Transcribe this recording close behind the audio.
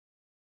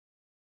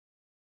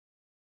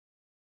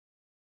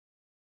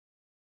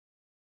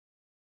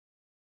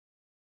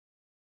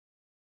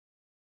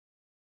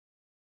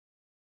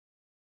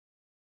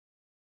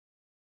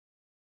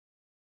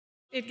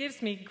It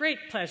gives me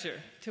great pleasure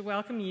to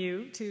welcome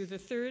you to the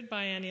third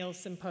Biennial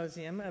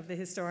Symposium of the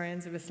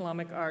Historians of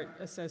Islamic Art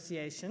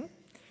Association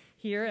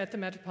here at the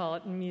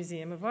Metropolitan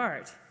Museum of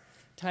Art,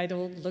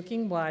 titled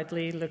Looking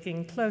Widely,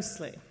 Looking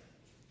Closely.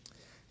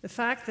 The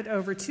fact that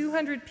over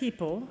 200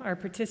 people are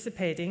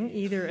participating,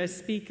 either as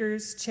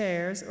speakers,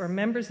 chairs, or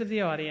members of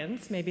the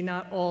audience, maybe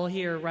not all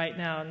here right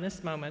now in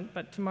this moment,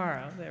 but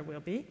tomorrow there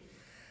will be,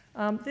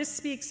 this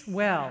speaks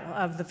well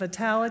of the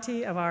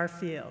vitality of our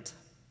field.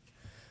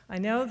 I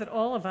know that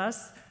all of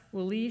us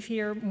will leave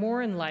here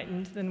more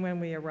enlightened than when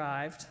we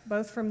arrived,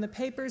 both from the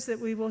papers that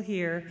we will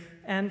hear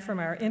and from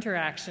our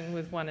interaction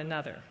with one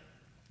another.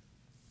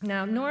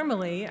 Now,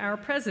 normally, our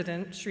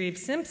president, Shreve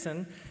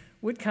Simpson,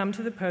 would come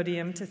to the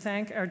podium to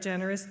thank our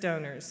generous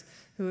donors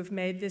who have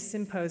made this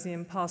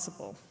symposium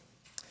possible.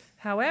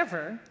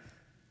 However,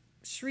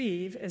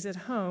 Shreve is at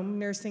home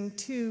nursing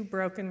 2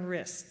 broken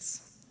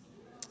wrists.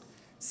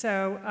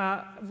 So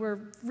we're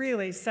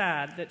really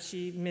sad that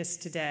she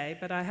missed today,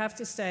 but I have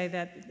to say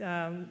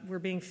that we're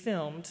being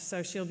filmed,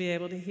 so she'll be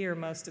able to hear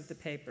most of the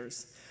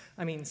papers.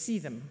 I mean, see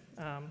them,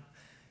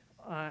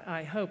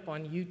 I hope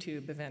on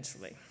YouTube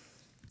eventually.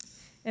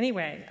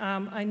 Anyway,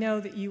 I know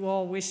that you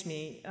all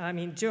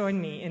join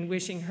me in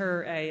wishing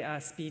her a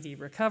speedy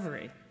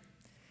recovery.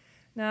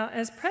 Now,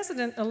 as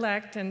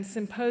president-elect and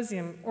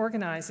symposium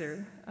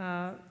organizer,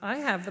 I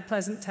have the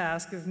pleasant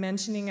task of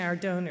mentioning our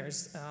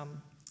donors'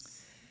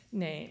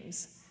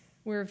 names.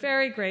 We're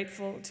very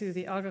grateful to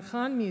the Aga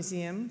Khan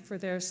Museum for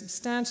their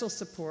substantial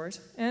support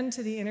and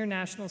to the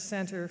International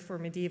Center for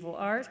Medieval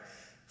Art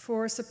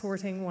for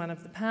supporting one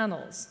of the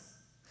panels.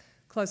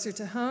 Closer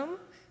to home,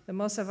 the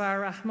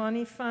Mossavar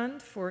Rahmani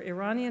Fund for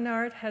Iranian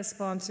Art has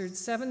sponsored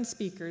 7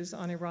 speakers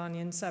on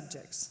Iranian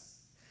subjects.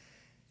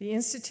 The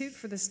Institute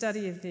for the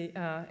Study of the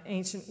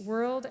Ancient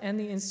World and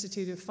the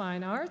Institute of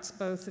Fine Arts,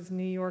 both of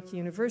New York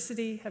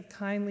University, have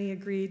kindly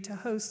agreed to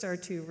host our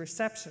 2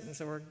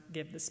 receptions or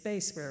give the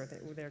space where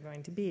they're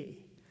going to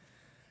be.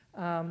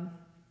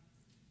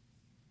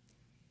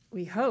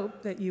 We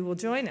hope that you will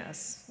join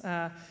us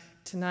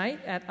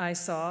tonight at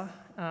ISAW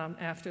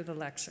after the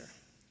lecture.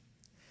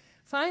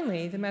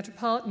 Finally, the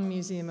Metropolitan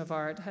Museum of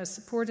Art has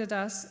supported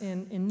us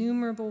in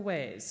innumerable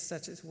ways,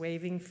 such as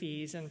waiving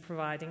fees and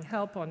providing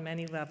help on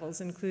many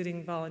levels,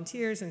 including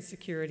volunteers and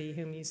security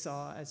whom you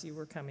saw as you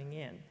were coming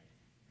in.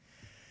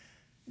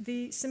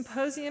 The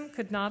symposium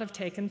could not have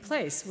taken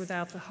place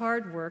without the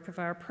hard work of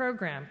our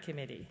program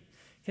committee,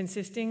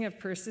 consisting of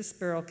Persis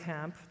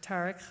Berlkamp,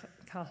 Tariq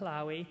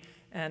Kahlawi,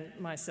 and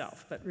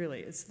myself, but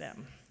really it's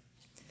them.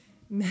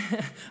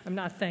 I'm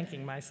not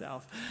thanking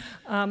myself.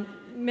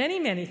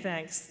 Many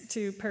thanks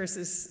to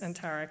Persis and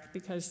Tariq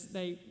because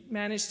they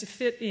managed to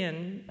fit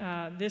in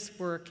this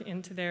work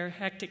into their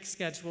hectic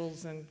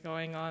schedules and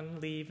going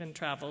on leave and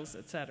travels,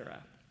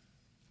 etc.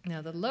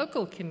 Now, the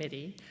local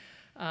committee,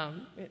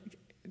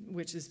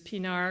 which is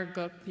Pinar,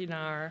 Gok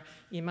Pinar,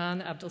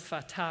 Iman Abdel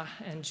Fattah,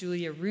 and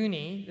Julia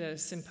Rooney, the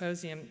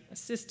symposium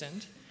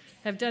assistant,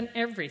 have done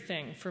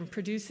everything from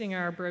producing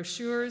our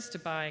brochures to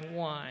buying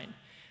wine,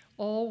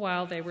 all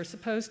while they were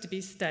supposed to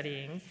be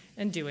studying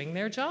and doing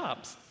their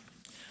jobs.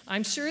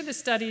 I'm sure the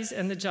studies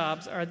and the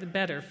jobs are the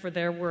better for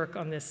their work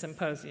on this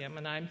symposium,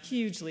 and I'm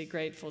hugely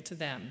grateful to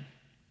them.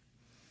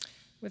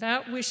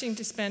 Without wishing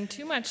to spend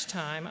too much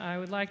time, I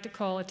would like to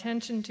call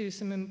attention to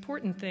some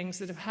important things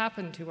that have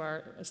happened to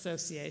our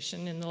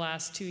association in the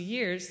last 2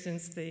 years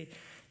since the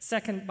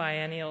second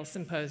biennial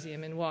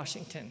symposium in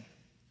Washington.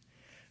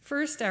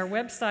 First, our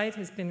website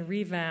has been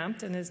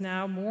revamped and is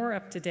now more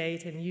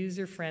up-to-date and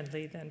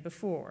user-friendly than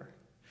before.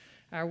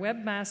 Our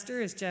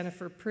webmaster is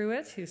Jennifer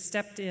Pruitt, who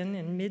stepped in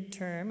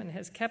midterm and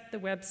has kept the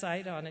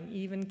website on an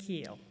even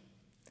keel.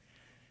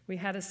 We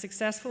had a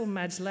successful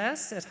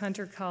majles at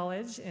Hunter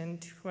College in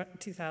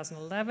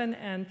 2011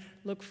 and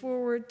look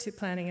forward to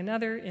planning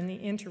another in the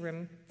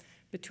interim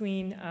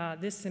between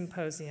this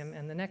symposium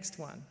and the next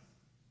one.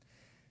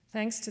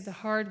 Thanks to the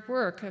hard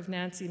work of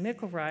Nancy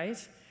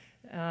Mickelwright,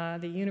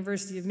 the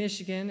University of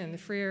Michigan and the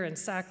Freer and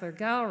Sackler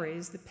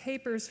galleries, the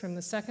papers from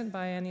the second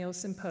biennial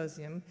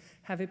symposium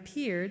have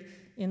appeared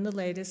in the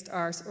latest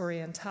Ars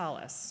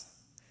Orientalis.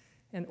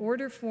 An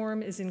order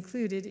form is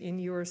included in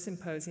your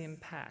symposium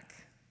pack.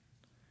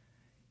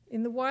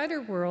 In the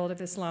wider world of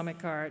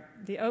Islamic art,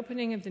 the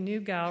opening of the new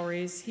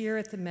galleries here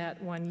at the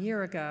Met 1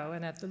 year ago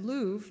and at the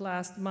Louvre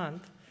last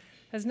month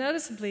has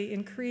noticeably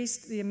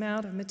increased the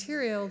amount of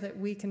material that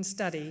we can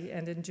study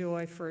and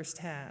enjoy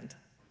firsthand.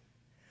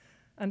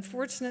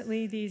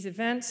 Unfortunately, these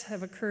events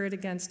have occurred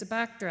against a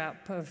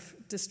backdrop of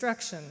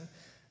destruction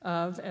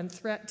of and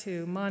threat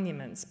to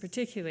monuments,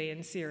 particularly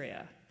in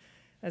Syria,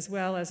 as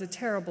well as a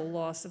terrible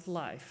loss of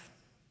life.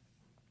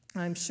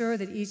 I'm sure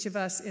that each of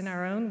us in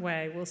our own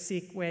way will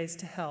seek ways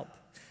to help,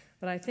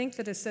 but I think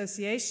that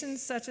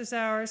associations such as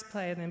ours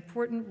play an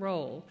important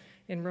role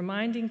in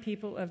reminding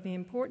people of the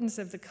importance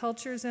of the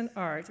cultures and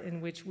art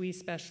in which we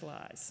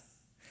specialize.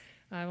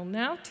 I will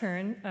now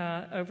turn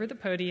over the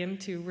podium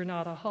to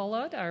Renata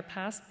Holod, our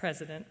past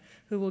president,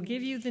 who will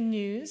give you the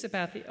news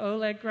about the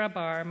Oleg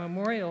Grabar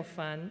Memorial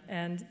Fund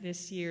and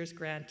this year's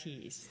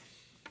grantees.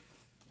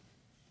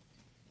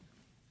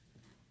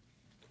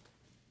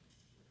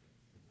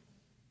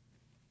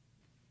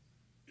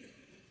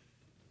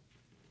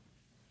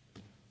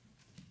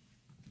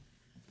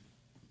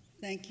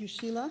 Thank you,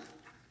 Sheila.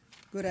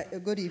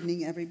 Good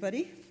evening,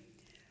 everybody.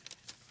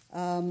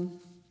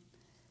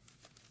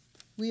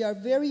 We are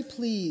very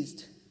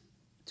pleased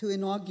to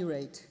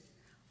inaugurate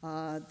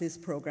this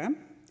program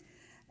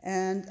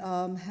and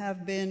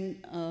have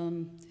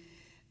been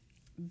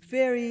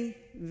very,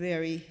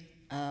 very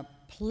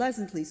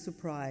pleasantly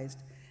surprised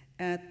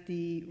at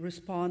the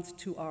response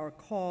to our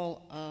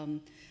call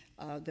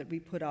that we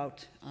put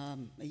out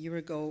a year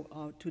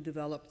ago to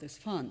develop this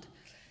fund.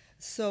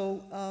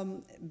 So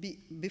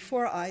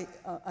before I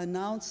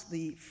announce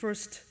the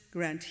first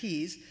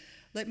grantees,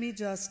 let me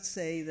just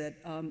say that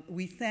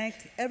we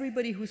thank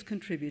everybody who's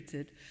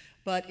contributed,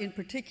 but in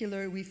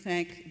particular we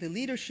thank the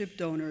leadership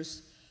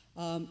donors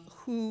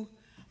who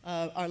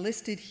are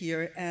listed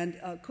here. And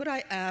could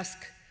I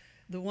ask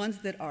the ones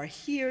that are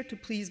here to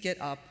please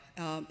get up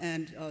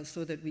and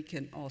so that we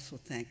can also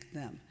thank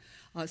them.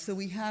 So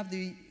we have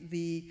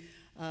the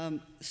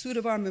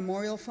Sudavar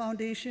Memorial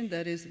Foundation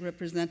that is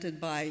represented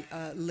by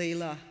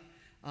Leila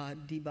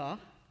Diba.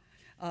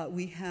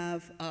 We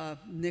have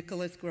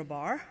Nicholas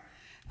Grabar,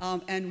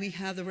 and we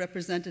have the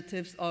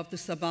representatives of the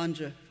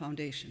Sabanja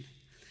Foundation.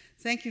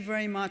 Thank you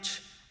very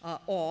much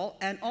all,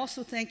 and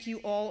also thank you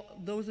all,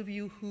 those of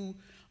you who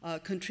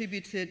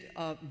contributed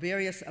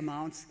various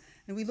amounts,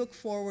 and we look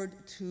forward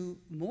to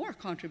more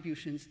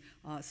contributions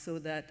so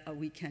that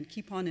we can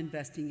keep on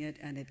investing it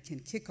and it can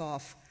kick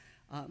off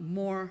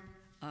more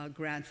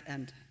grants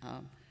and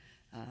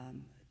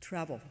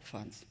travel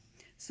funds.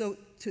 So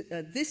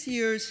this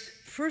year's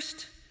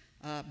first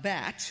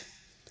batch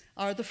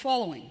are the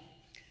following.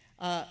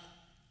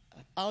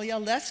 Alia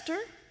Lester,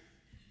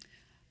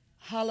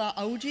 Hala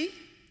Auji,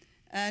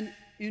 and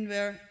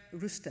Unver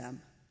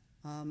Rustam,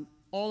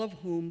 all of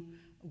whom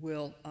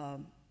will,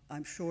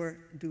 I'm sure,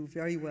 do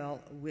very well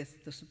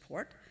with the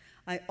support.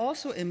 I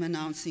also am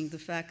announcing the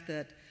fact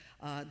that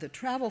the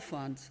travel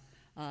funds,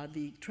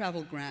 the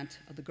travel grant,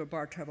 the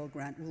Grabar travel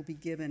grant, will be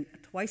given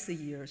twice a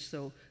year,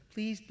 so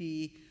please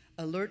be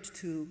alert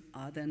to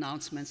the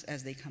announcements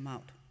as they come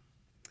out.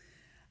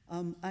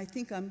 I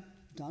think I'm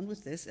done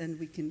with this, and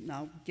we can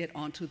now get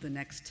on to the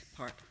next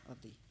part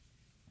of the